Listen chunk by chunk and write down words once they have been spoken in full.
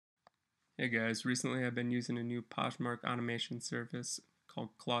Hey guys, recently I've been using a new Poshmark automation service called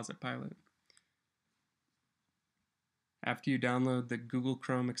Closet Pilot. After you download the Google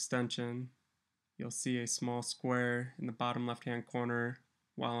Chrome extension, you'll see a small square in the bottom left-hand corner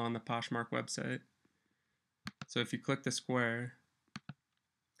while on the Poshmark website. So if you click the square,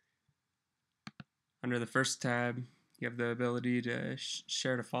 under the first tab, you have the ability to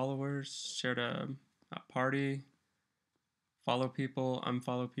share to followers, share to a party, follow people,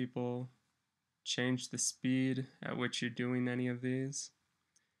 unfollow people, change the speed at which you're doing any of these.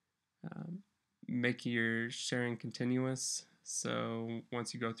 Make your sharing continuous, so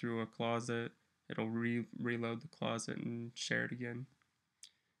once you go through a closet, it'll reload the closet and share it again.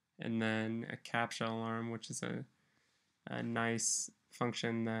 And then a Captcha alarm, which is a nice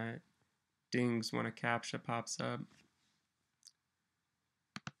function that dings when a Captcha pops up.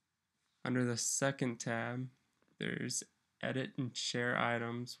 Under the second tab, there's edit and share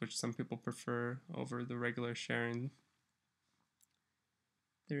items, which some people prefer over the regular sharing.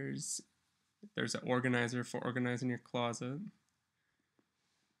 There's an organizer for organizing your closet.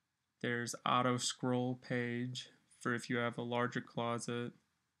 There's auto scroll page for if you have a larger closet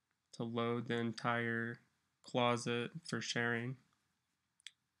to load the entire closet for sharing.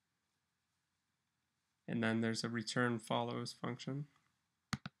 And then there's a return follows function.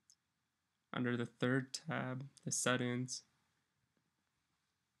 Under the third tab, the settings,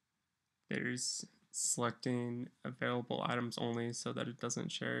 there's selecting available items only so that it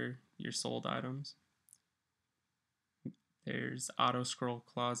doesn't share your sold items. There's auto scroll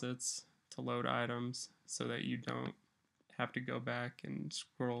closets to load items so that you don't have to go back and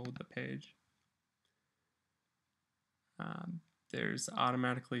scroll the page. There's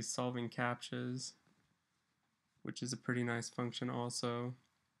automatically solving Captchas, which is a pretty nice function also.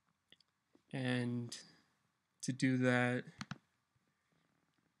 And to do that,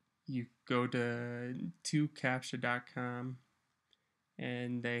 you go to Captcha.com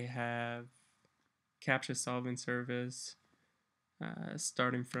and they have Captcha solving service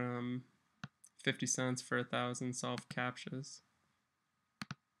starting from 50 cents for 1,000 solved Captchas.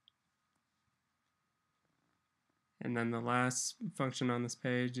 And then the last function on this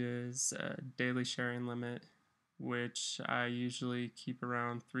page is a daily sharing limit, which I usually keep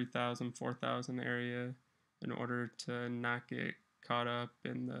around 3,000, 4,000 area in order to not get caught up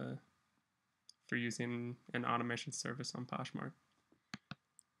for using an automation service on Poshmark.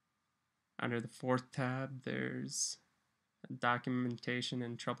 Under the fourth tab, there's documentation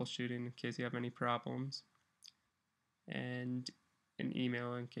and troubleshooting in case you have any problems, and an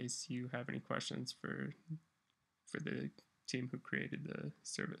email in case you have any questions for the team who created the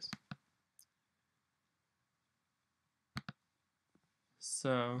service.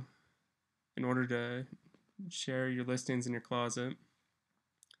 So, in order to share your listings in your closet,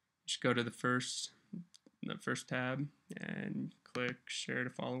 you should go to the first tab and click Share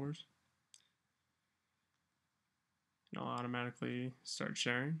to Followers. And I'll automatically start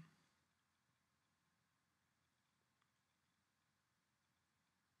sharing.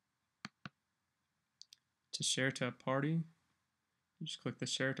 To share to a party, you just click the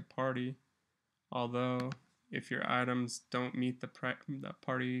Share to Party, although if your items don't meet the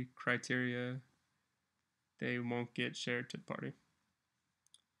party criteria, they won't get shared to the party.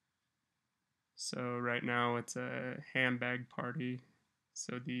 So right now it's a handbag party,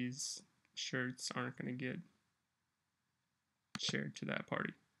 so these shirts aren't going to get shared to that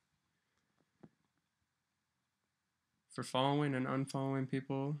party. For following and unfollowing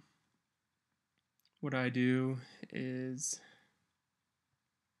people, what I do is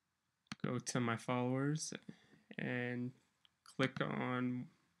go to my followers and click on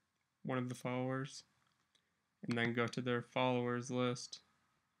one of the followers and then go to their followers list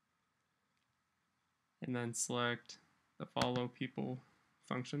and then select the follow people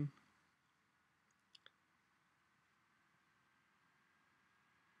function.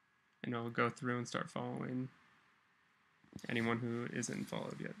 And I'll go through and start following anyone who isn't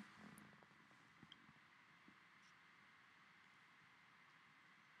followed yet.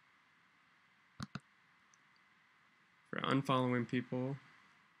 For unfollowing people,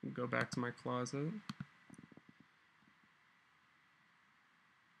 go back to my closet,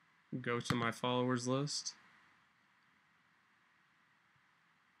 go to my followers list,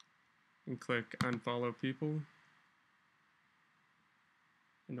 and click unfollow people.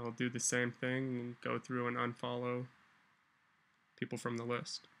 And I'll do the same thing and go through and unfollow people from the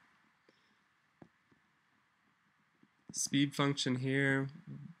list. Speed function here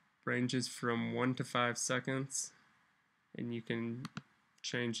ranges from 1 to 5 seconds, and you can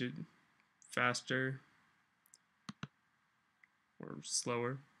change it faster or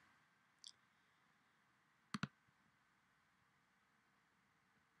slower.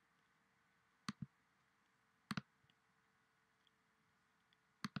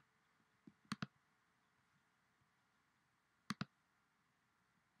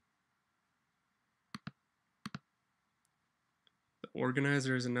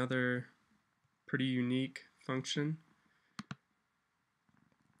 Organizer is another pretty unique function.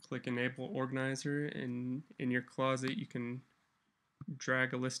 Click Enable Organizer, and in your closet you can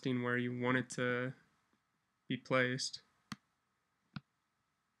drag a listing where you want it to be placed,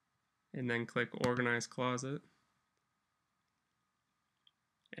 and then click Organize Closet,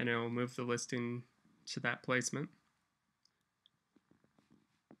 and it will move the listing to that placement.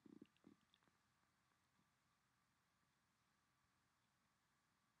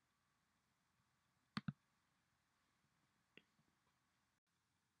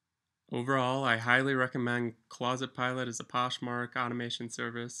 Overall, I highly recommend Closet Pilot as a Poshmark automation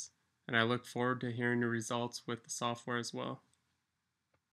service, and I look forward to hearing your results with the software as well.